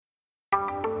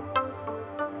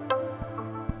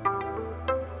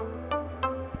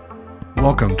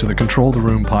Welcome to the Control the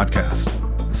Room podcast,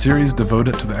 a series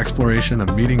devoted to the exploration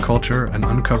of meeting culture and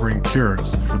uncovering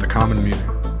cures for the common meeting.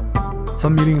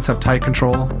 Some meetings have tight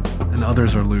control, and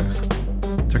others are loose.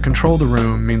 To control the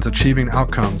room means achieving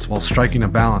outcomes while striking a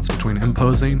balance between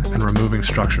imposing and removing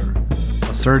structure,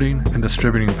 asserting and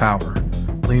distributing power,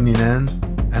 leaning in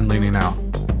and leaning out,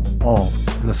 all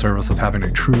in the service of having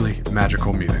a truly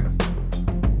magical meeting.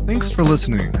 Thanks for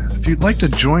listening. If you'd like to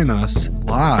join us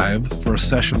live for a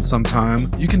session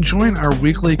sometime, you can join our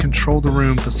weekly Control the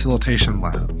Room Facilitation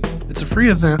Lab. It's a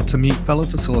free event to meet fellow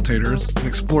facilitators and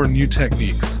explore new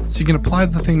techniques, so you can apply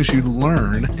the things you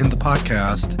learn in the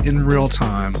podcast in real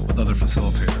time with other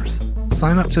facilitators.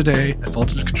 Sign up today at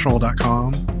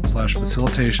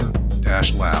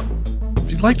voltagecontrol.com/facilitation-lab.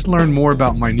 If you'd like to learn more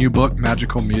about my new book,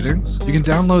 Magical Meetings, you can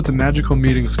download the Magical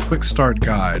Meetings Quick Start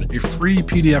Guide, a free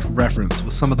PDF reference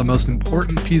with some of the most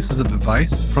important pieces of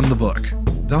advice from the book.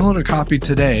 Download a copy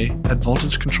today at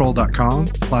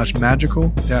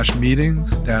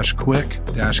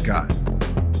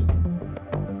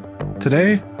voltagecontrol.com/magical-meetings-quick-guide.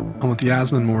 Today, I'm with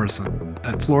Yasmin Morrison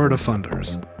at Florida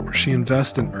Funders, where she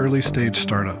invests in early-stage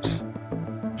startups.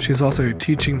 She's also a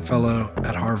teaching fellow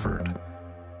at Harvard.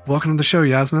 Welcome to the show,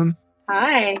 Yasmin.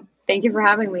 Hi, thank you for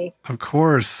having me. Of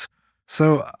course.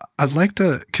 So I'd like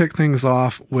to kick things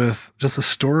off with just a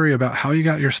story about how you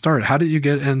got your start. How did you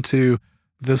get into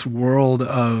this world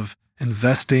of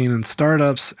investing in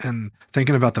startups and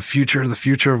thinking about the future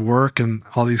of work and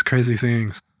all these crazy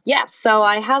things? Yes, so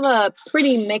I have a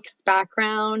pretty mixed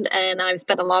background and I've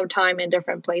spent a lot of time in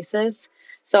different places.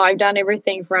 So I've done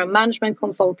everything from management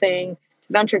consulting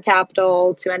to venture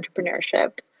capital to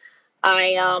entrepreneurship.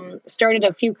 I started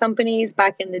a few companies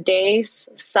back in the days.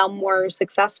 Some were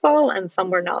successful and some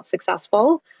were not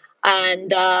successful. And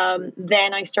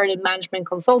then I started management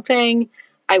consulting.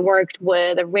 I worked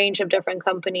with a range of different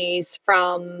companies,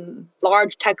 from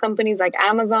large tech companies like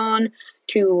Amazon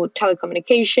to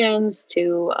telecommunications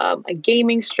to a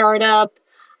gaming startup.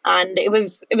 And it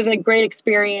was a great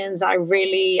experience. I'm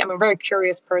a very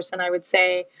curious person, I would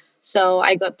say. So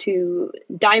I got to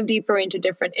dive deeper into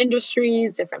different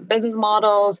industries, different business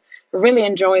models, really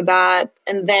enjoyed that.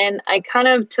 And then I kind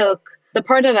of took the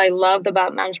part that I loved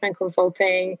about management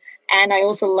consulting, and I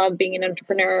also love being an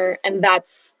entrepreneur. And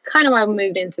that's kind of why I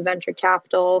moved into venture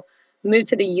capital, moved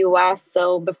to the US.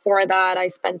 So before that, I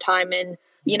spent time in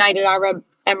United Arab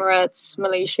Emirates,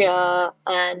 Malaysia,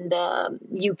 and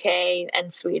UK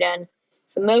and Sweden.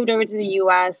 So moved over to the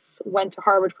US, went to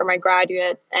Harvard for my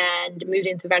graduate, and moved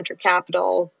into venture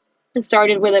capital. And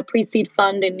started with a pre-seed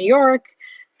fund in New York.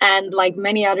 And like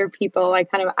many other people, I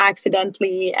kind of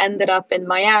accidentally ended up in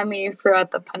Miami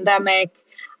throughout the pandemic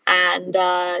and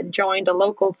joined a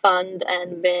local fund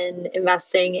and been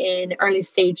investing in early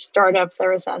stage startups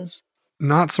ever since.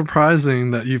 Not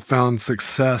surprising that you found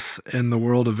success in the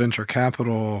world of venture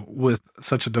capital with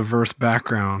such a diverse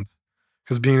background.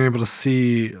 Because being able to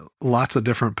see lots of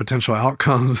different potential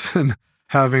outcomes and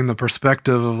having the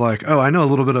perspective of like, oh, I know a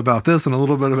little bit about this and a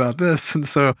little bit about this. And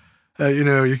so,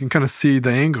 you can kind of see the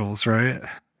angles, right?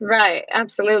 Right,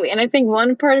 absolutely. And I think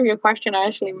one part of your question I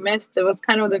actually missed. It was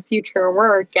kind of the future of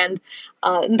work. And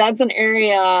that's an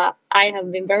area I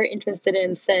have been very interested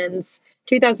in since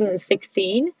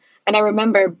 2016. And I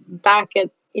remember back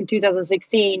in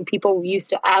 2016, people used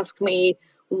to ask me,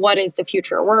 what is the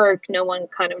future of work? No one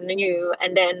kind of knew.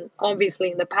 And then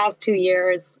obviously in the past 2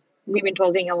 years, we've been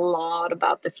talking a lot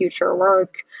about the future of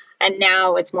work. And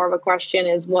now it's more of a question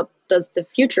is, what does the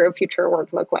future of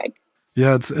work look like?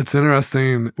 Yeah, it's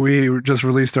interesting. We just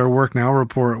released our Work Now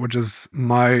report, which is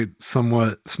my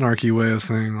somewhat snarky way of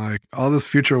saying like all this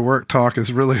future work talk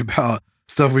is really about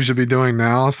stuff we should be doing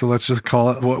now. So let's just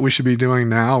call it what we should be doing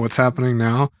now, what's happening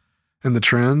now and the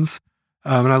trends.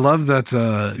 And I love that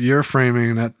you're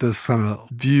framing at this kind of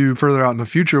view further out in the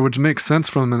future, which makes sense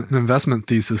from an investment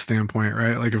thesis standpoint,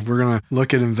 right? Like if we're going to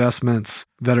look at investments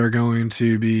that are going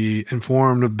to be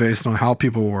informed based on how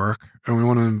people work, and we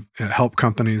want to help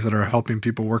companies that are helping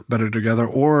people work better together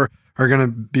or are going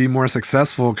to be more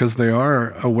successful because they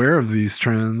are aware of these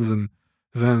trends, and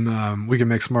then we can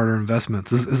make smarter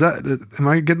investments. Is that, am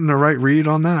I getting the right read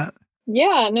on that?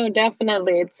 Yeah, no,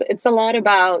 definitely. It's a lot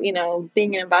about,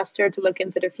 being an investor to look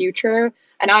into the future.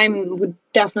 And would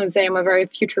definitely say I'm a very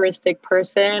futuristic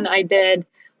person. I did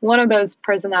one of those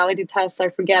personality tests. I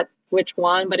forget which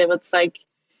one, but it was like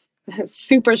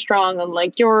super strong on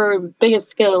like your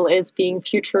biggest skill is being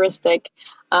futuristic.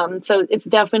 So it's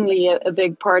definitely a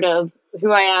big part of who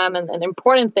I am and an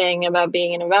important thing about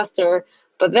being an investor.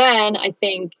 But then I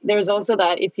think there's also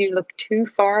that if you look too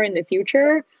far in the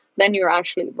future, then you're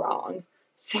actually wrong.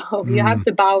 So you have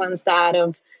to balance that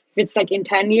of, If it's like in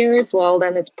 10 years, well,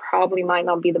 then it's probably might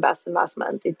not be the best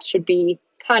investment. It should be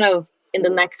kind of in the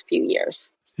next few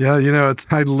years. Yeah,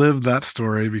 I lived that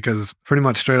story because pretty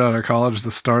much straight out of college,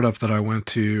 the startup that I went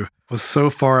to was so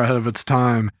far ahead of its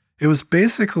time. It was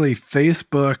basically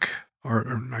Facebook,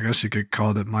 or I guess you could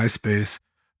call it MySpace,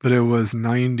 but it was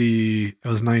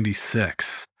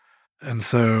 96. And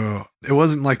so it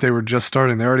wasn't like they were just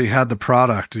starting. They already had the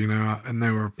product, and they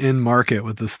were in market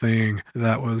with this thing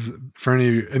that was, for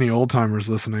any old timers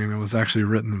listening, it was actually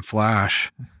written in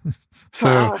Flash. So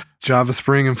wow. Java,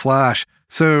 Spring, and Flash.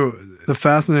 So the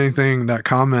fascinating thing, that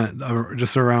comment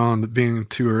just around being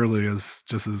too early is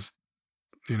just as,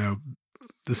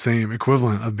 the same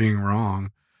equivalent of being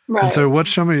wrong. Right. And so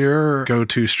what's some of your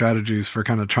go-to strategies for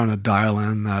kind of trying to dial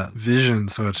in that vision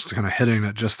so it's kind of hitting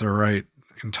at just the right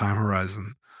in time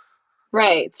horizon?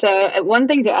 Right. So one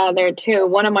thing to add there too,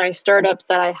 one of my startups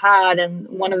that I had, and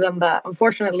one of them that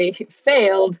unfortunately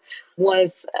failed,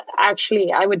 was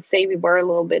actually, I would say we were a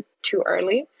little bit too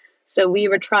early. So we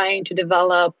were trying to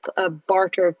develop a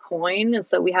barter coin. And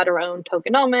so we had our own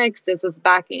tokenomics. This was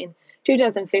back in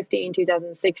 2015,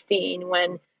 2016,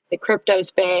 when the crypto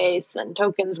space and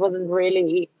tokens wasn't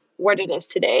really what it is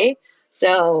today.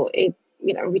 So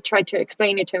we tried to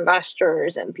explain it to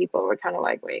investors, and people were kind of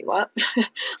like, wait, what?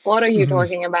 What are you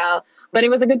talking about? But it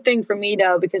was a good thing for me,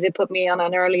 though, because it put me on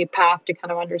an early path to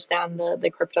kind of understand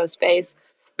the crypto space.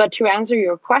 But to answer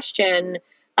your question,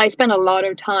 I spent a lot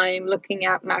of time looking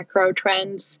at macro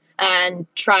trends and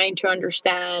trying to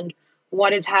understand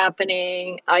what is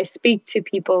happening. I speak to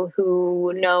people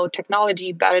who know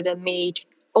technology better than me to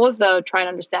also try and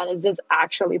understand, is this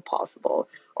actually possible?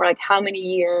 Or like, how many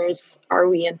years are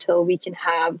we until we can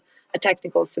have a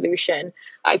technical solution?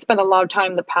 I spent a lot of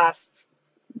time the past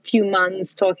few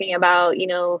months talking about,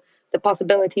 the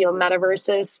possibility of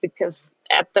metaverses, because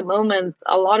at the moment,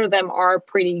 a lot of them are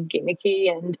pretty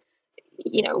gimmicky, and,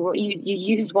 you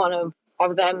use one of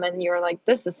them and you're like,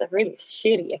 this is a really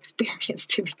shitty experience,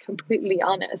 to be completely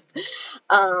honest.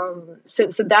 So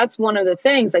that's one of the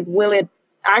things, like, will it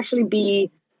actually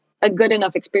be a good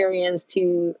enough experience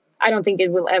to, I don't think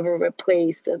it will ever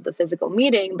replace the physical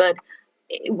meeting, but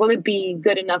will it be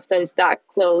good enough that it's that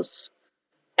close?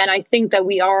 And I think that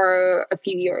we are a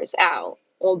few years out,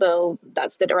 although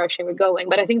that's the direction we're going.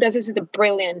 But I think this is a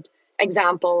brilliant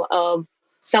example of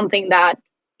something that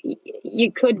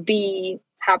you could be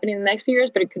happening in the next few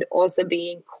years, but it could also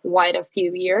be in quite a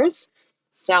few years.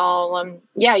 So,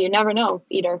 you never know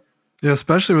either. Yeah,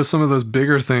 especially with some of those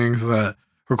bigger things that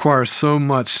require so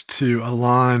much to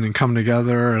align and come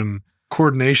together, and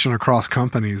coordination across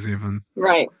companies even.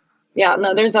 Right. Yeah,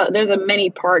 no, there's a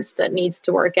many parts that needs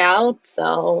to work out.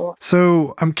 So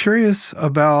I'm curious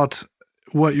about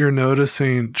what you're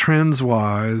noticing trends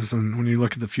wise, and when you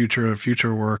look at the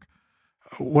future work,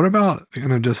 what about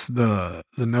just the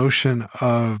notion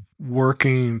of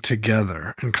working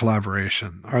together in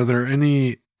collaboration? Are there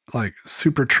any like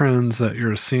super trends that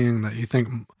you're seeing that you think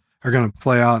are going to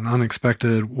play out in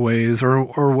unexpected ways,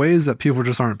 or ways that people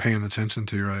just aren't paying attention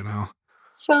to right now?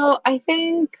 So I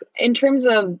think in terms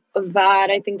of that,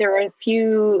 I think there are a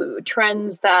few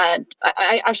trends that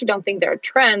I actually don't think there are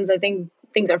trends. I think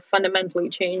things are fundamentally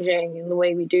changing in the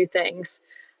way we do things.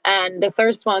 And the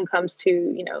first one comes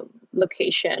to,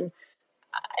 location.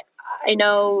 I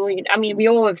know, we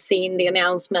all have seen the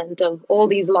announcement of all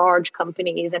these large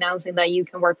companies announcing that you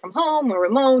can work from home or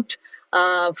remote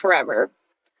forever.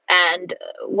 And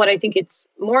what I think it's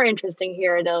more interesting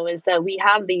here, though, is that we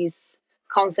have these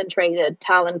concentrated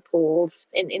talent pools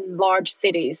in large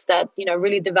cities that,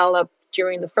 really developed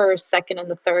during the first, second, and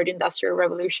the third industrial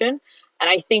revolution. And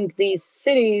I think these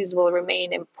cities will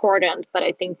remain important, but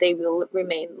I think they will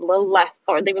remain a little less,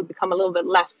 or they will become a little bit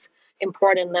less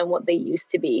important than what they used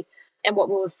to be. And what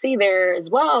we'll see there as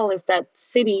well is that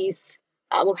cities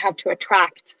will have to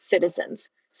attract citizens,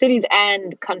 cities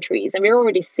and countries. And we're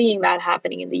already seeing that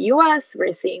happening in the US.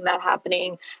 We're seeing that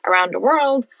happening around the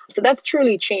world. So that's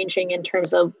truly changing in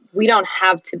terms of we don't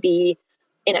have to be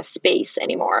in a space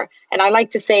anymore. And I like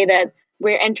to say that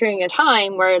we're entering a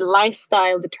time where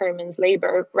lifestyle determines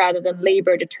labor rather than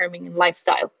labor determining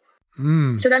lifestyle.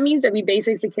 So that means that we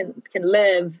basically can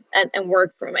live and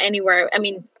work from anywhere.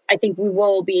 I think we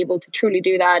will be able to truly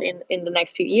do that in the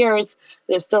next few years.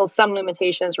 There's still some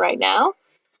limitations right now.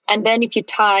 And then if you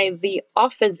tie the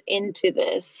office into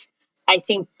this, I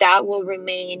think that will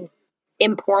remain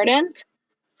important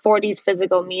for these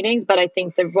physical meetings, but I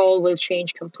think the role will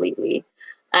change completely.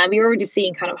 We're already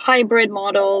seeing kind of hybrid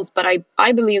models, but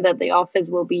I believe that the office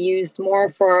will be used more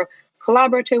for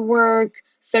collaborative work,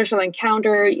 social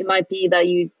encounter. It might be that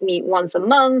you meet once a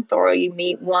month or you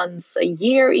meet once a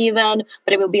year even,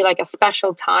 but it will be like a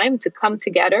special time to come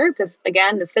together because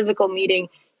again, the physical meeting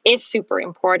is super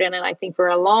important. And I think we're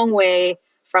a long way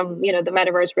from, the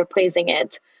metaverse replacing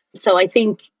it. So I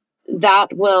think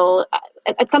that will,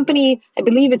 a company, I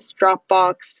believe it's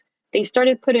Dropbox, they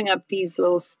started putting up these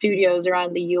little studios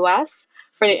around the US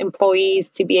for the employees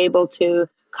to be able to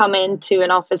come into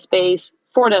an office space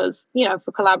for those,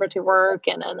 for collaborative work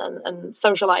and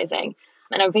socializing.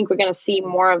 And I think we're going to see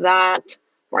more of that,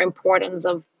 more importance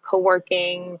of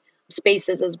co-working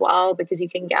spaces as well, because you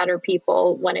can gather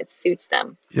people when it suits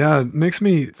them. Yeah, it makes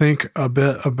me think a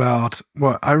bit about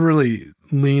what I really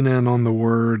lean in on the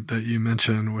word that you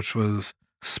mentioned, which was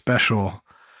special.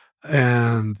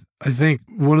 And I think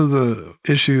one of the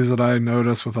issues that I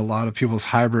notice with a lot of people's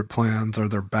hybrid plans are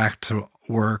they're back to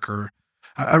work, or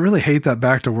I really hate that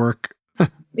back to work.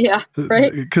 Yeah,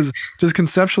 right. Because just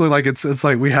conceptually, like it's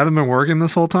like we haven't been working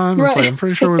this whole time. It's right. Like I'm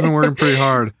pretty sure we've been working pretty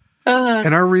hard.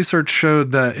 And our research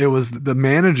showed that it was the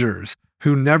managers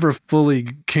who never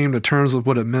fully came to terms with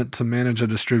what it meant to manage a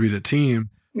distributed team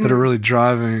that are really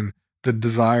driving the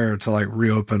desire to like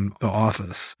reopen the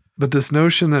office. But this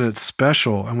notion that it's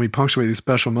special and we punctuate these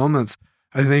special moments,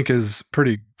 I think is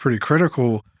pretty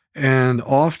critical. And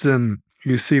often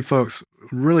you see folks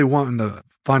really wanting to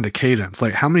find a cadence,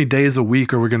 like how many days a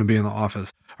week are we going to be in the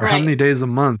office, or how many days a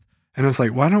month? And it's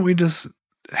like, why don't we just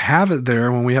have it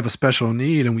there when we have a special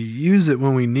need and we use it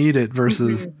when we need it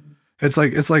versus it's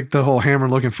like the whole hammer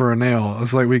looking for a nail.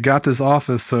 It's like, we got this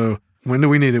office, so when do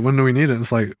we need it? When do we need it?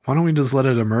 It's like, why don't we just let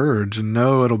it emerge and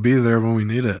know it'll be there when we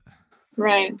need it?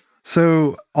 Right.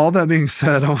 So all that being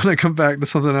said, I want to come back to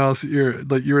something else. You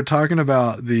were talking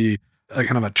about the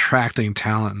kind of attracting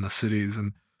talent in the cities,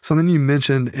 and something you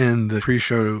mentioned in the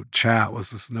pre-show chat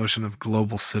was this notion of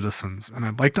global citizens. And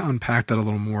I'd like to unpack that a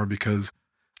little more because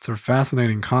it's a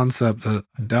fascinating concept that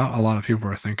I doubt a lot of people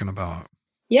are thinking about.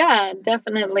 Yeah,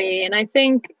 definitely. And I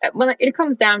think it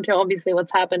comes down to obviously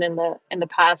what's happened in the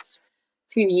past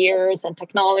few years and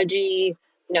technology,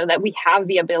 that we have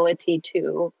the ability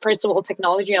to, first of all,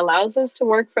 technology allows us to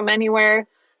work from anywhere.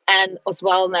 And as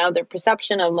well, now the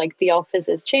perception of like the office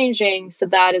is changing. So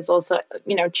that is also,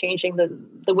 changing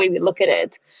the way we look at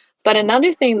it. But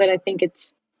another thing that I think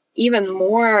it's even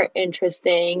more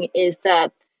interesting is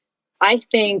that I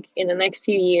think in the next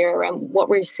few years, and what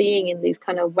we're seeing in these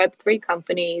kind of Web3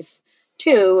 companies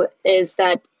too, is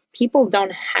that people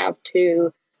don't have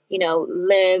to,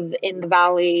 live in the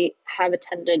Valley, have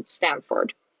attended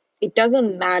Stanford. It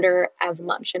doesn't matter as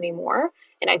much anymore.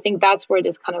 And I think that's where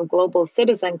this kind of global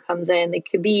citizen comes in.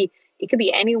 It could be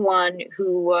anyone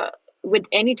who, with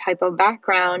any type of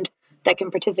background, that can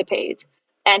participate.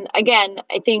 And again,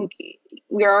 I think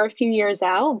we are a few years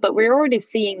out, but we're already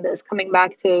seeing this coming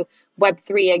back to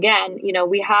Web3 again.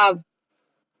 We have,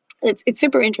 it's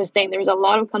super interesting. There's a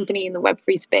lot of company in the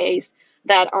Web3 space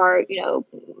that are,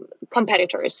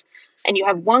 competitors. And you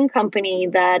have one company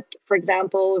that, for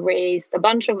example, raised a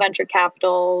bunch of venture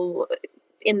capital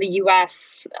in the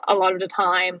US a lot of the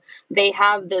time. They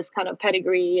have this kind of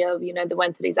pedigree of, they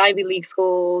went to these Ivy League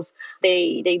schools,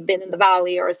 they've been in the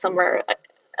Valley or somewhere,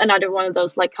 another one of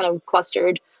those like kind of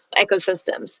clustered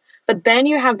ecosystems. But then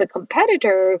you have the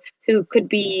competitor who could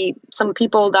be some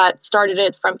people that started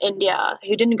it from India,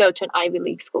 who didn't go to an Ivy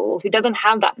League school, who doesn't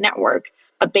have that network,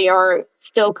 but they are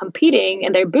still competing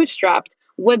and they're bootstrapped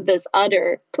with this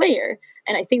other player.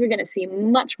 And I think we're going to see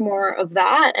much more of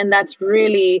that. And that's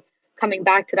really coming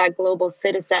back to that global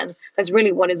citizen. That's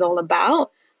really what it's all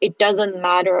about. It doesn't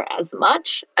matter as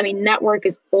much. I mean, network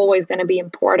is always going to be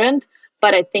important,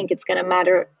 but I think it's going to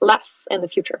matter less in the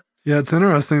future. Yeah, it's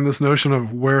interesting, this notion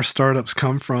of where startups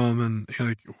come from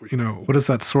and, what is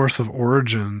that source of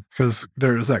origin? Because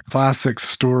there's that classic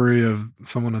story of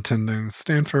someone attending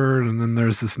Stanford, and then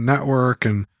there's this network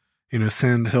and,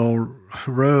 Sand Hill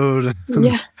Road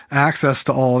and access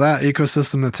to all that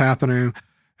ecosystem that's happening.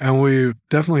 And we've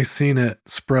definitely seen it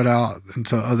spread out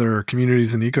into other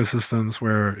communities and ecosystems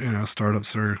where,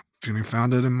 startups are getting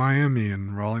founded in Miami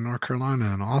and Raleigh, North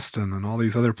Carolina, and Austin and all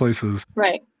these other places.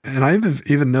 Right. And I've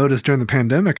even noticed during the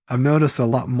pandemic, I've noticed a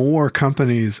lot more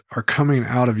companies are coming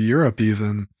out of Europe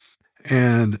even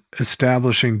and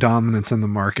establishing dominance in the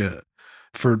market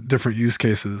for different use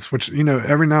cases, which,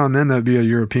 every now and then that'd be a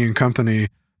European company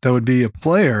that would be a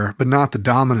player, but not the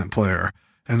dominant player.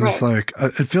 And It's like,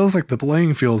 it feels like the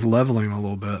playing field is leveling a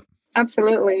little bit.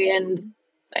 Absolutely. And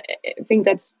I think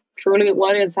that's truly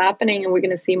what is happening, and we're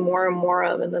going to see more and more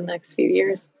of in the next few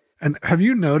years. And have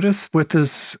you noticed with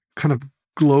this kind of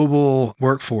global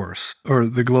workforce or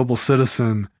the global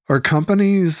citizen, Are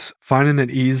companies finding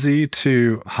it easy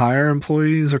to hire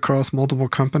employees across multiple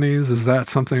companies? Is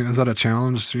that a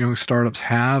challenge young startups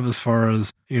have as far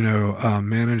as,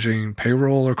 managing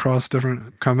payroll across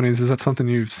different companies? Is that something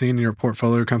you've seen in your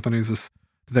portfolio companies?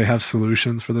 Do they have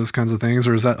solutions for those kinds of things,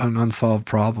 or is that an unsolved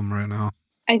problem right now?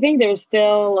 I think there's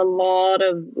still a lot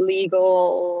of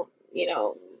legal,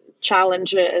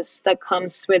 challenges that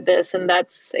comes with this. And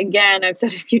that's, again, I've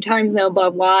said a few times now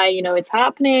about why, it's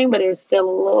happening, but it's still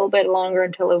a little bit longer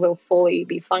until it will fully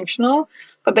be functional.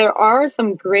 But there are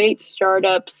some great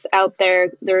startups out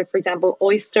there. There are, for example,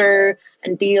 Oyster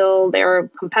and Deal.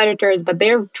 They're competitors, but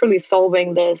they're truly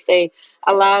solving this. They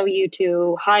allow you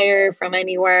to hire from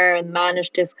anywhere and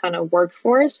manage this kind of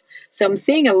workforce. So I'm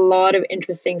seeing a lot of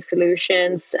interesting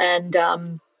solutions. And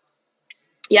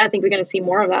I think we're going to see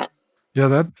more of that. Yeah,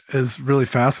 that is really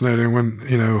fascinating when,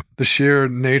 the sheer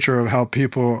nature of how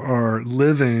people are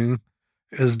living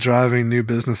is driving new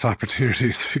business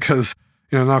opportunities because,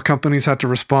 now companies have to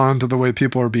respond to the way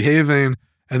people are behaving,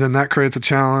 and then that creates a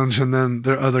challenge, and then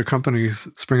there are other companies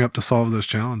spring up to solve those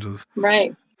challenges.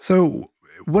 Right. So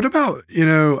what about,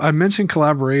 I mentioned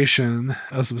collaboration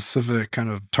as a specific kind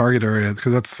of target area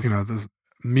because that's, this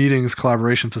meetings,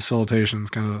 collaboration, facilitation is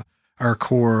kind of our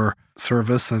core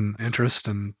service and interest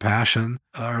and passion.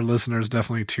 Our listeners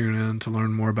definitely tune in to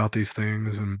learn more about these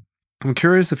things. And I'm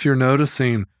curious if you're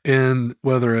noticing in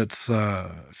whether it's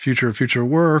future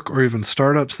work or even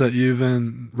startups that you've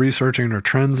been researching or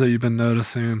trends that you've been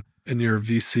noticing in your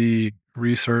VC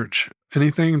research,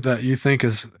 anything that you think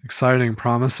is exciting,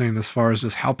 promising as far as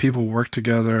just how people work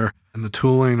together and the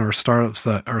tooling or startups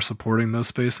that are supporting those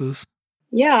spaces?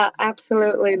 Yeah,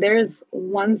 absolutely. There's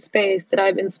one space that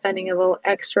I've been spending a little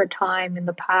extra time in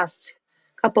the past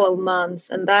couple of months,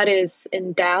 and that is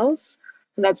in DAOs.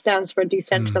 And that stands for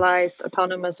Decentralized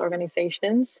Autonomous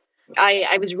Organizations.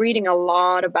 I was reading a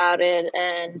lot about it,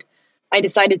 and I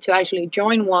decided to actually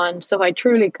join one so I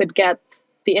truly could get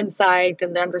the insight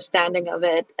and the understanding of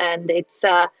it. And it's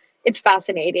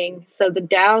fascinating. So the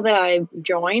DAO that I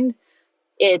joined,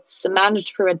 it's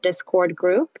managed through a Discord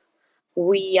group.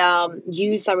 We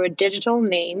use our digital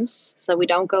names, so we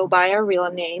don't go by our real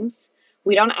names.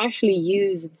 We don't actually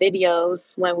use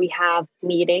videos when we have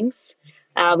meetings.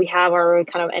 We have our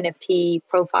kind of NFT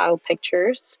profile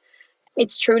pictures.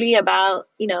 It's truly about,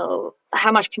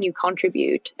 how much can you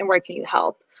contribute and where can you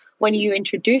help? When you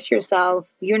introduce yourself,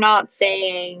 you're not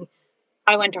saying,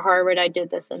 I went to Harvard, I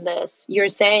did this and this. You're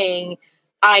saying,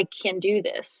 I can do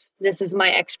this. This is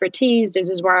my expertise. This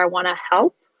is where I want to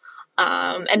help.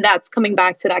 And that's coming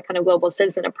back to that kind of global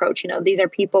citizen approach. These are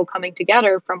people coming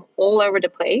together from all over the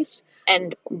place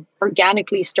and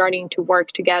organically starting to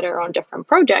work together on different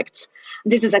projects.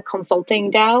 This is a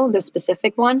consulting DAO, the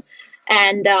specific one.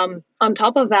 And on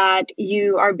top of that,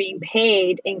 you are being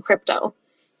paid in crypto.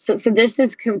 So this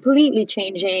is completely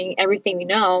changing everything we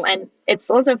know. And it's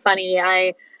also funny.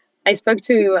 I spoke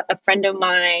to a friend of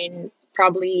mine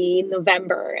probably in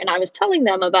November, and I was telling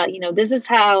them about, this is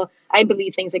how I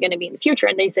believe things are going to be in the future.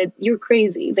 And they said, you're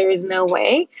crazy. There is no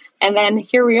way. And then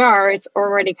here we are. It's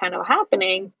already kind of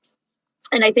happening.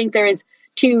 And I think there is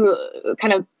two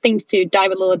kind of things to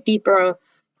dive a little deeper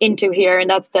into here, and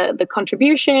that's the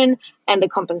contribution and the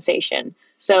compensation.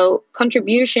 So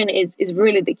contribution is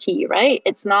really the key, right?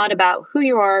 It's not about who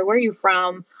you are, where you're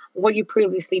from, what you've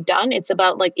previously done. It's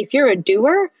about, like, if you're a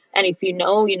doer and if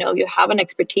you have an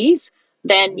expertise,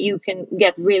 then you can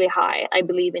get really high, I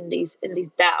believe, in these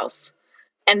DAOs.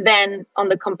 And then on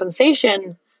the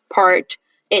compensation part,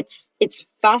 it's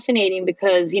fascinating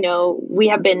because, we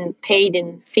have been paid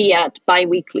in fiat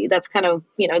biweekly. That's kind of,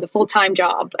 the full-time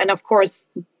job. And of course,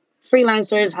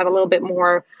 freelancers have a bit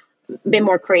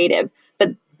more creative. But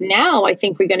now I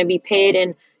think we're going to be paid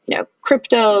in,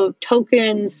 crypto,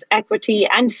 tokens, equity,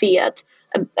 and fiat,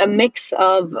 a mix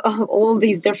of all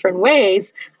these different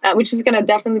ways, which is going to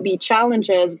definitely be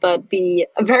challenges, but be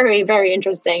very, very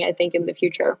interesting, I think, in the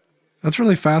future. That's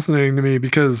really fascinating to me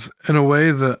because in a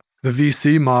way the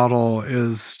VC model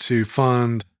is to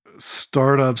fund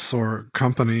startups or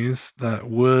companies that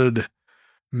would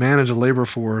manage a labor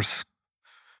force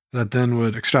that then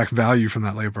would extract value from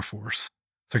that labor force.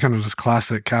 So kind of just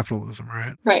classic capitalism,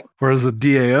 right? Right. Whereas the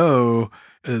DAO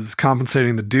is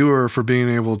compensating the doer for being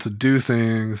able to do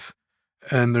things,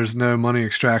 and there's no money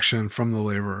extraction from the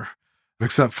laborer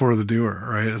except for the doer,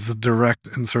 right? It's a direct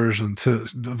insertion to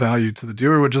the value to the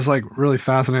doer, which is like really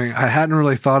fascinating. I hadn't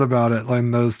really thought about it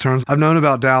in those terms. I've known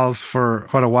about DAOs for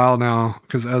quite a while now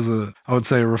because as I would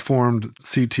say, a reformed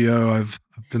CTO, I've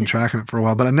been tracking it for a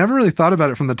while, but I never really thought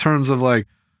about it from the terms of like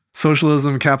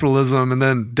socialism, capitalism, and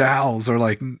then DAOs are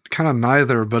like kind of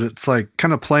neither, but it's like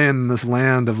kind of playing in this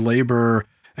land of labor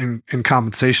and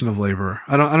compensation of labor.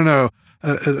 I don't know.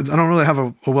 I don't really have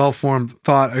a well-formed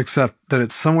thought except that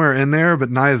it's somewhere in there, but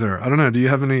neither. I don't know. Do you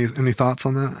have any thoughts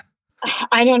on that?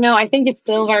 I don't know. I think it's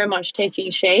still very much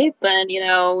taking shape, and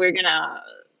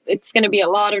it's gonna be a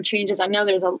lot of changes. I know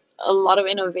there's a lot of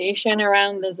innovation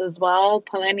around this as well.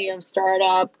 Plenty of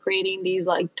startup creating these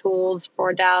like tools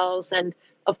for DAOs, and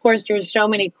of course, there's so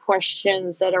many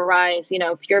questions that arise.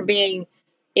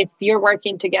 If you're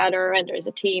working together and there's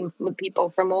a team with people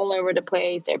from all over the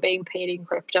place, they're being paid in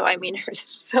crypto. I mean, there's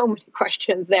so many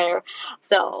questions there.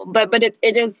 So, but it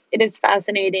is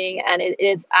fascinating, and it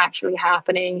is actually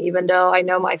happening. Even though I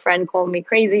know my friend called me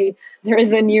crazy, there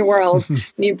is a new world,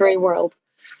 new brain world.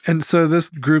 And so this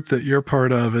group that you're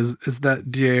part of is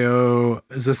that DAO?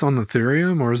 Is this on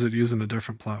Ethereum or is it using a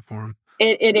different platform?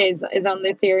 It is on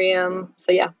the Ethereum.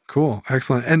 So yeah. Cool,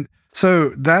 excellent. And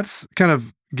so that's kind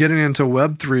of getting into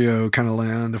Web 3.0 kind of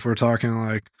land, if we're talking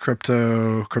like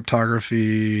cryptography,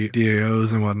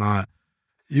 DAOs and whatnot.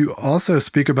 You also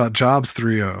speak about Jobs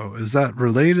 3.0. Is that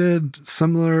related,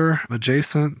 similar,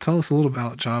 adjacent? Tell us a little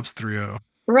about Jobs 3.0.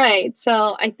 Right.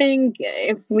 So I think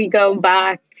if we go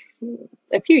back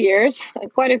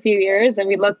quite a few years, and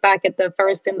we look back at the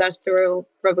first industrial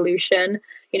revolution,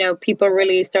 people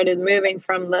really started moving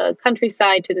from the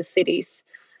countryside to the cities.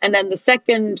 And then the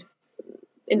second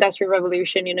industrial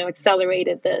revolution,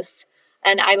 accelerated this.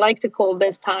 And I like to call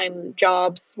this time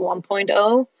Jobs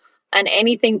 1.0. And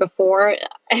anything before,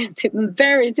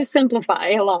 to simplify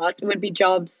a lot, would be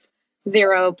Jobs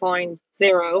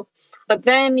 0.0. But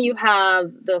then you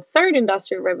have the third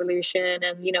industrial revolution,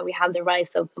 and we have the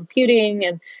rise of computing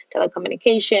and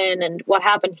telecommunication. And what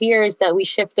happened here is that we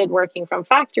shifted working from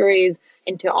factories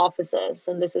into offices,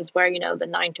 and this is where the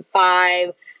 9 to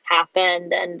 5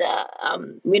 happened, and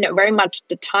very much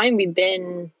the time we've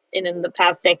been in the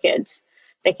past decades.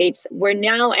 We're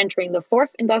now entering the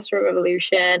fourth industrial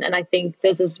revolution, and I think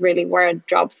this is really where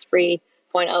Jobs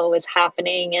 3.0 is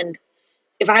happening. And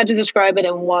if I had to describe it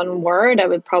in one word, I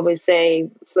would probably say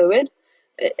fluid.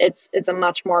 It's a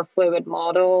much more fluid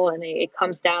model, and it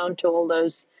comes down to all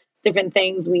those different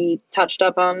things we touched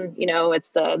up on. It's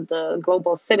the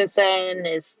global citizen,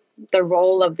 is the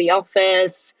role of the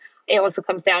office. It also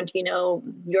comes down to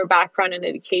your background in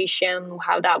education,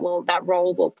 how that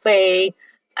role will play,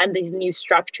 and these new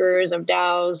structures of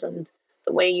DAOs and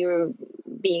the way you're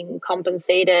being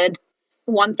compensated.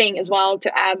 One thing as well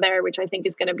to add there, which I think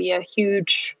is going to be a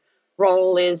huge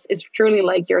role, is truly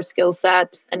like your skill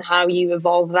set and how you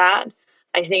evolve that.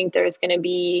 I think there's going to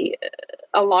be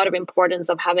a lot of importance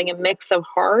of having a mix of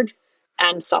hard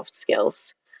and soft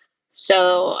skills.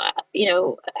 So,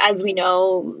 as we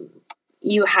know,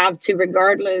 you have to,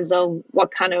 regardless of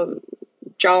what kind of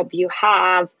job you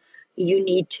have, you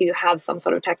need to have some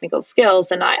sort of technical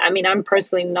skills. And I'm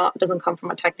personally doesn't come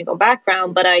from a technical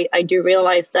background, but I do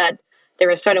realize that there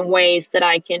are certain ways that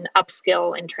I can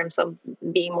upskill in terms of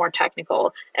being more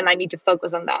technical, and I need to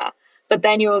focus on that. But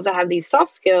then you also have these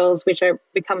soft skills, which are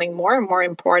becoming more and more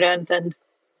important. And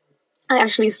I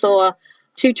actually saw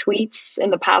 2 tweets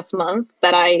in the past month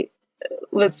that I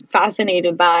was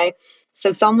fascinated by.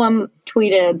 So someone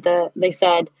tweeted they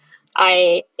said,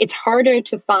 it's harder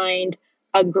to find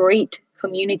a great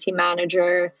community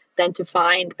manager than to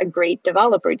find a great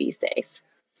developer these days.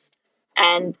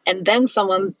 And then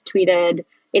someone tweeted,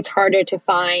 it's harder to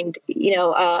find,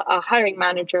 a hiring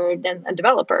manager than a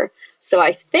developer. So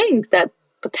I think that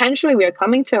potentially we are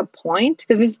coming to a point,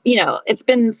 because it's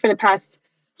been for the past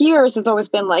years, it's always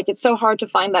been like, it's so hard to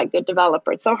find that good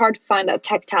developer. It's so hard to find that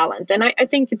tech talent. And I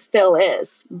think it still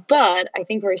is. But I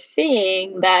think we're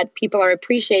seeing that people are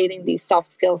appreciating these soft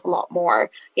skills a lot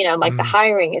more. The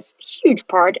hiring is a huge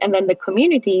part. And then the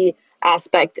community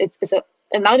aspect is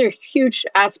another huge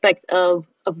aspect of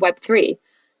Web3.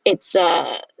 It's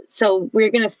so we're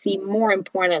going to see more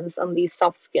importance on these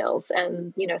soft skills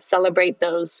and celebrate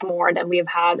those more than we have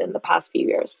had in the past few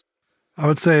years. I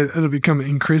would say it'll become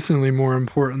increasingly more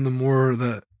important the more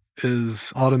that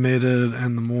is automated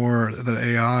and the more that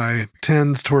AI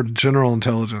tends toward general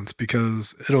intelligence,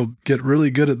 because it'll get really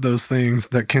good at those things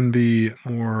that can be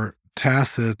more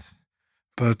tacit,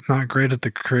 but not great at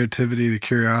the creativity, the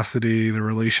curiosity, the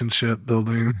relationship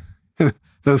building.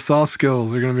 Those soft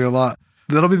skills are going to be a lot.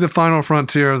 That'll be the final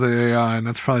frontier of the AI, and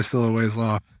that's probably still a ways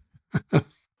off.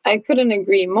 I couldn't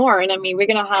agree more. And we're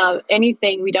going to have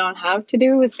anything we don't have to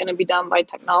do is going to be done by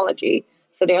technology.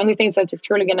 So the only things that are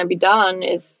truly going to be done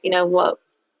is, what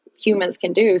humans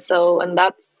can do. So, and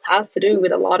that has to do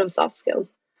with a lot of soft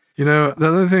skills. The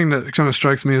other thing that kind of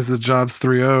strikes me as the Jobs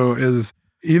 3.0 is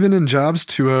even in Jobs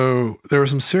 2.0, there were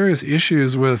some serious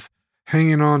issues with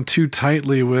hanging on too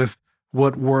tightly with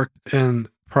what worked in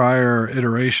prior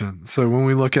iterations. So when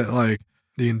we look at like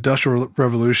the Industrial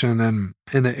Revolution and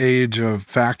in the age of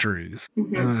factories,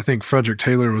 and I think Frederick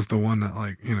Taylor was the one that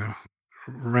like,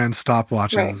 ran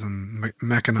stopwatches and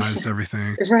mechanized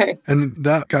everything. Right. And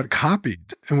that got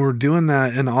copied. And we're doing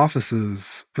that in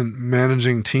offices and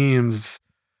managing teams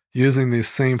using these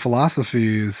same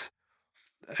philosophies.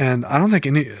 And I don't think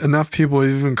enough people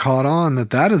even caught on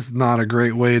that is not a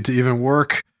great way to even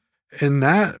work in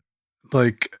that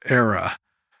like era.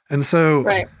 And so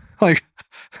like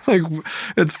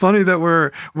it's funny that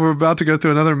we're about to go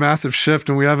through another massive shift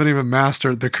and we haven't even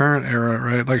mastered the current era,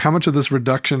 right? Like how much of this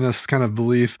reductionist kind of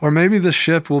belief, or maybe the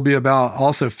shift will be about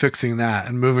also fixing that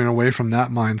and moving away from that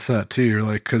mindset too.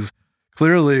 Like, because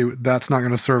clearly that's not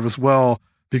going to serve us well,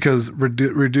 because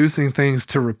reducing things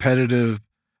to repetitive,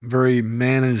 very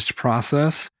managed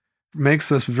process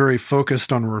makes us very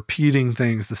focused on repeating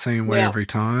things the same way every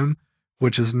time,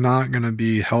 which is not going to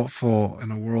be helpful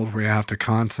in a world where you have to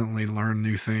constantly learn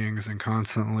new things and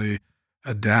constantly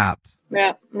adapt.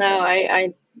 Yeah, no,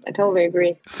 I totally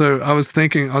agree. So I was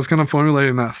kind of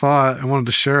formulating that thought. I wanted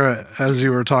to share it as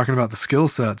you were talking about the skill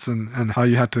sets and how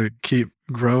you had to keep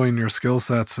growing your skill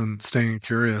sets and staying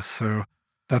curious. So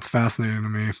that's fascinating to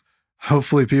me.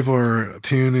 Hopefully people are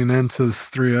tuning into this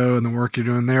 3.0 and the work you're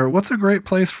doing there. What's a great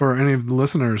place for any of the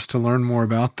listeners to learn more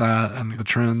about that and the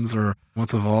trends or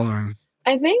what's evolving?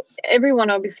 I think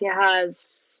everyone obviously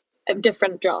has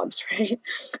different jobs, right?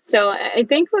 So I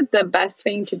think what the best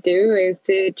thing to do is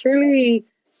to truly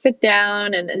sit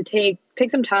down and take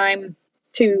some time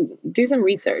to do some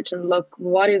research and look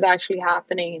what is actually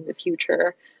happening in the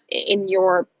future in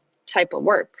your type of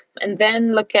work. And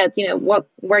then look at, what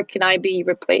work can I be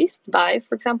replaced by,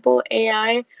 for example,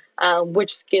 AI?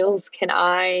 Which skills can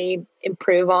I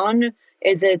improve on?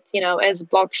 Is it, is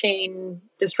blockchain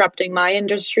disrupting my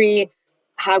industry?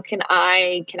 How can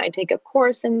I take a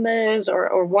course in this,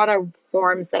 or what are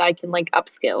forms that I can like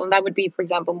upskill? And that would be, for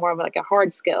example, more of like a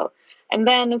hard skill. And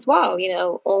then as well,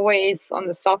 always on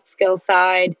the soft skill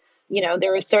side,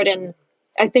 there are certain,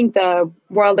 I think the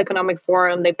World Economic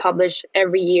Forum, they publish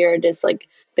every year this like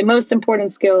the most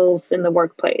important skills in the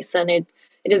workplace. And it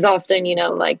is often,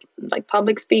 like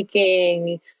public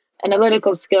speaking,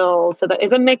 analytical skills. So that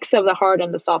is a mix of the hard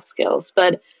and the soft skills.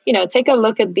 But, take a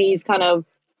look at these kind of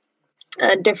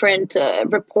different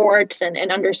reports and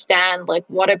understand like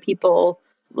what are people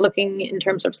looking in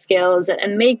terms of skills,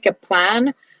 and make a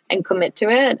plan and commit to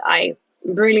it. I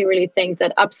really, really think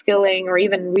that upskilling or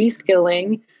even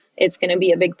reskilling, it's going to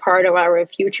be a big part of our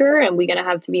future, and we're going to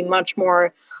have to be much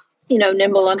more,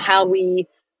 nimble on how we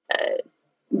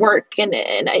work. And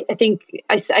I think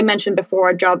I mentioned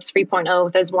before Jobs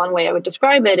 3.0, there's one way I would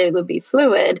describe it. It would be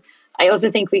fluid. I also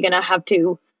think we're going to have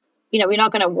to, we're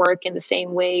not going to work in the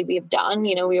same way we've done.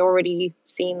 We already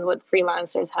seen with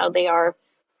freelancers, how they are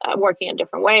working a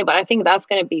different way. But I think that's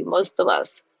going to be most of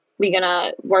us. We're going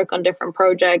to work on different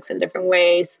projects in different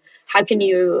ways. How can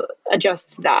you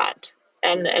adjust to that?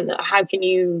 And how can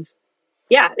you,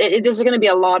 there's going to be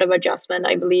a lot of adjustment,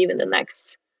 I believe, in the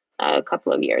next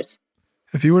couple of years.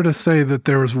 If you were to say that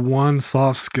there was one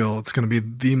soft skill, it's going to be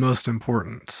the most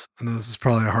important. I know this is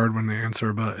probably a hard one to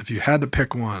answer, but if you had to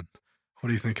pick one, what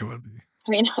do you think it would be?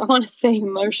 I mean, I want to say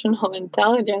emotional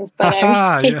intelligence, but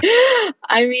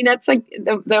I mean, that's like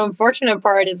the unfortunate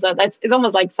part is that it's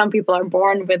almost like some people are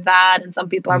born with that, and some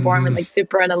people are born with like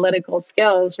super analytical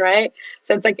skills, right?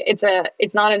 So it's like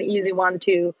it's not an easy one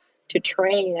to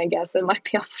train. I guess it might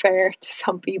be unfair to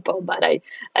some people, but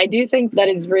I do think that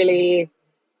is really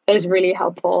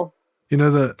helpful.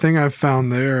 The thing I've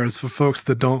found there is for folks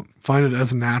that don't find it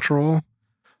as natural,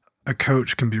 a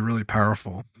coach can be really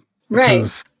powerful.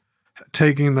 Because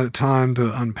taking the time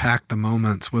to unpack the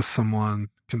moments with someone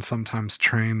can sometimes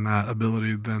train that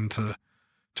ability then to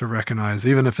recognize,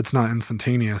 even if it's not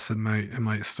instantaneous, it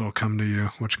might still come to you,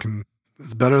 which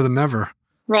is better than never.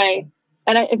 Right.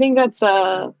 And I think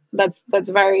that's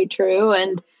very true.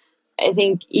 And I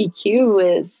think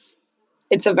EQ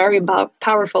it's a very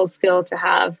powerful skill to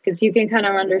have, because you can kind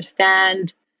of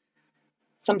understand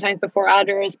sometimes before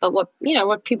others, but what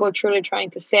people are truly trying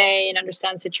to say, and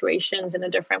understand situations in a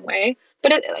different way.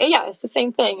 But it's the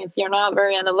same thing. If you're not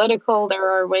very analytical, there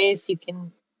are ways you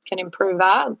can improve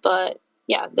that. But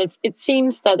it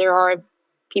seems that there are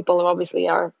people who obviously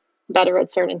are better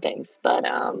at certain things. But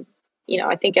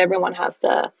I think everyone has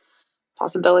the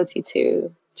possibility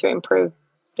to improve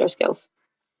their skills.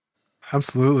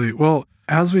 Absolutely. Well,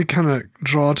 as we kind of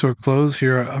draw to a close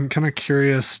here, I'm kind of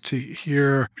curious to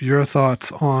hear your thoughts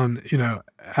on,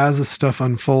 as this stuff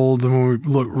unfolds and when we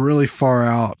look really far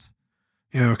out,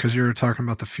 because you were talking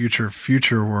about the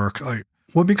future work, like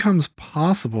what becomes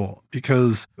possible?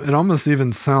 Because it almost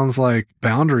even sounds like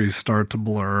boundaries start to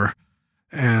blur.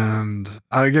 And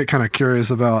I get kind of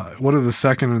curious about what are the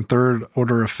second and third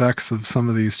order effects of some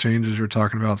of these changes you're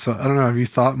talking about. So I don't know, have you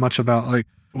thought much about like,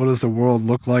 what does the world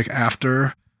look like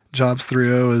after Jobs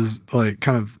 3.0 is like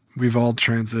kind of, we've all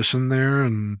transitioned there,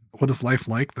 and what is life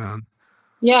like then?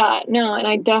 Yeah, no, and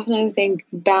I definitely think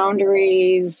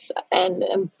boundaries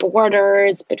and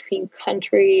borders between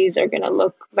countries are going to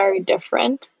look very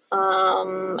different.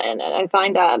 And I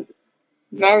find that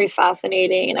very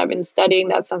fascinating, and I've been studying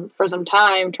that for some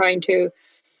time, trying to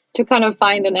kind of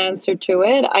find an answer to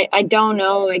it. I don't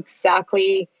know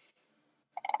exactly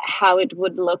how it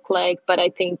would look like, but I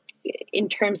think in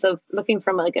terms of looking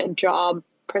from like a job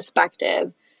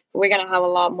perspective, we're going to have a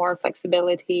lot more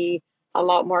flexibility, a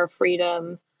lot more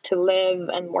freedom to live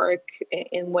and work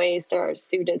in ways that are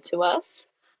suited to us.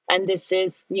 And this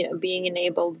is, being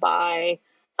enabled by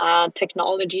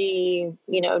technology,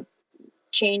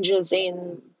 changes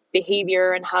in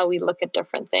behavior and how we look at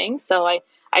different things. So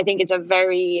I think it's a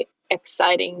very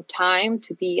exciting time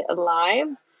to be alive.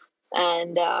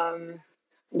 And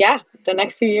yeah, the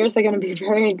next few years are going to be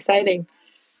very exciting.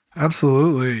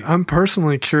 Absolutely. I'm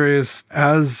personally curious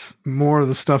as more of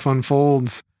the stuff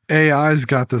unfolds. AI's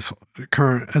got this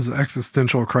current as an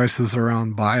existential crisis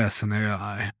around bias in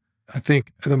AI. I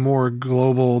think the more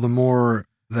global, the more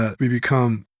that we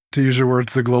become, to use your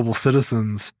words, the global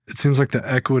citizens, it seems like the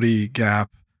equity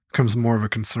gap becomes more of a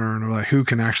concern, or like who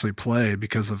can actually play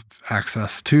because of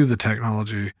access to the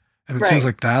technology. And it seems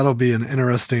like that'll be an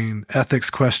interesting ethics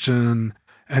question.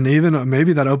 And even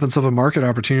maybe that opens up a market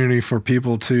opportunity for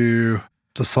people to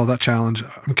solve that challenge.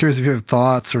 I'm curious if you have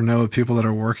thoughts or know of people that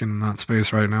are working in that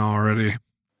space right now already.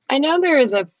 I know there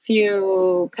is a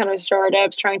few kind of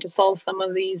startups trying to solve some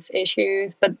of these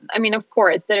issues, but I mean, of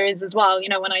course, there is as well.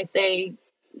 When I say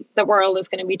the world is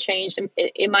going to be changed,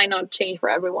 it might not change for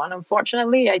everyone.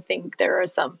 Unfortunately, I think there are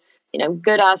some,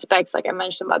 good aspects, like I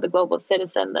mentioned about the global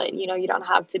citizen, that, you don't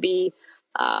have to be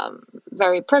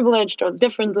very privileged or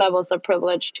different levels of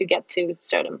privilege to get to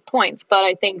certain points. But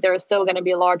I think there is still going to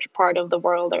be a large part of the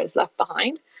world that is left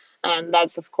behind. And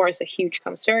that's, of course, a huge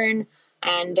concern.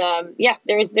 And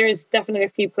there is definitely a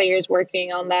few players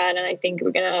working on that. And I think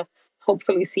we're going to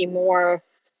hopefully see more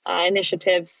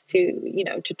initiatives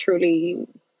to truly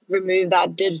remove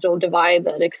that digital divide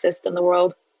that exists in the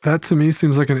world. That to me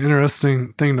seems like an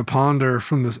interesting thing to ponder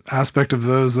from this aspect of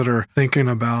those that are thinking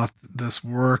about this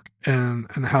work and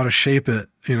how to shape it,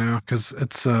 because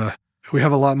it's we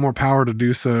have a lot more power to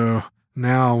do so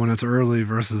now when it's early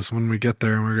versus when we get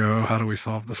there and we go, oh, how do we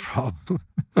solve this problem?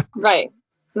 Right.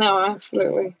 No,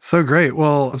 absolutely. So great.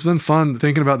 Well, it's been fun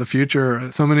thinking about the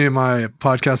future. So many of my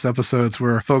podcast episodes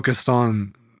were focused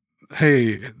on,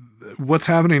 hey, what's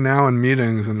happening now in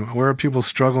meetings and where are people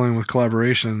struggling with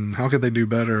collaboration? How could they do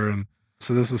better? And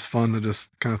so this is fun to just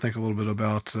kind of think a little bit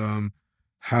about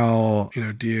how,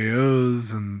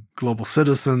 DAOs and global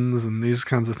citizens and these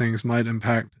kinds of things might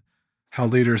impact how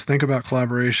leaders think about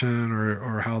collaboration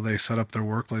or how they set up their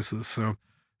workplaces. So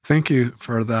thank you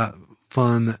for that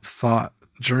fun thought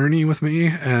journey with me.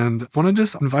 And I want to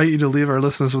just invite you to leave our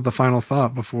listeners with a final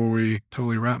thought before we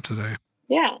totally wrap today.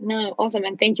 Yeah, no, awesome.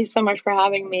 And thank you so much for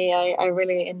having me. I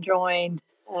really enjoyed,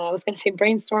 I was going to say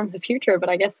brainstorm the future, but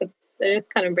I guess it's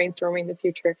kind of brainstorming the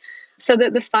future. So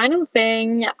the final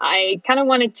thing, I kind of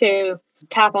wanted to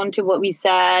tap onto what we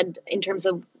said in terms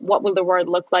of what will the world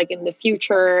look like in the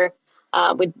future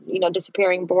with,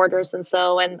 disappearing borders and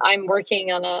so. And I'm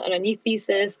working on a new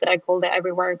thesis that I call the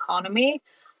Everywhere Economy,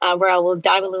 where I will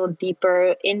dive a little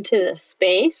deeper into this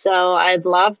space. So I'd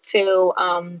love to...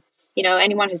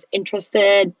 anyone who's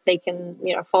interested, they can,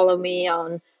 follow me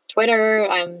on Twitter.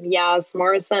 I'm Yas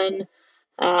Morrison,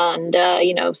 and,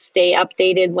 stay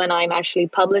updated when I'm actually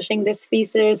publishing this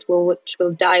thesis, which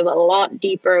will dive a lot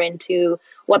deeper into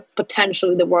what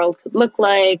potentially the world could look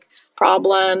like,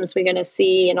 problems we're going to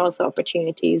see, and also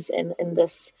opportunities in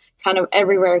this kind of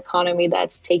everywhere economy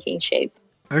that's taking shape.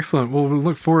 Excellent. Well, we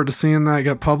look forward to seeing that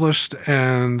get published,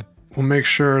 and we'll make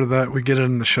sure that we get it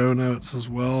in the show notes as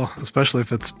well, especially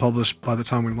if it's published by the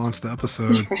time we launch the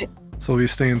episode. Right. So we'll be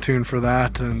staying tuned for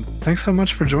that. And thanks so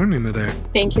much for joining me today.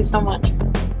 Thank you so much.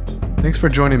 Thanks for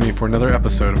joining me for another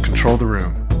episode of Control the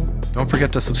Room. Don't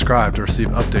forget to subscribe to receive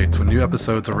updates when new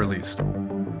episodes are released.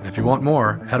 And if you want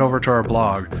more, head over to our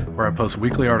blog where I post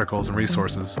weekly articles and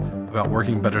resources about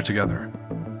working better together.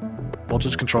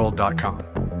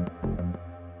 VoltageControl.com.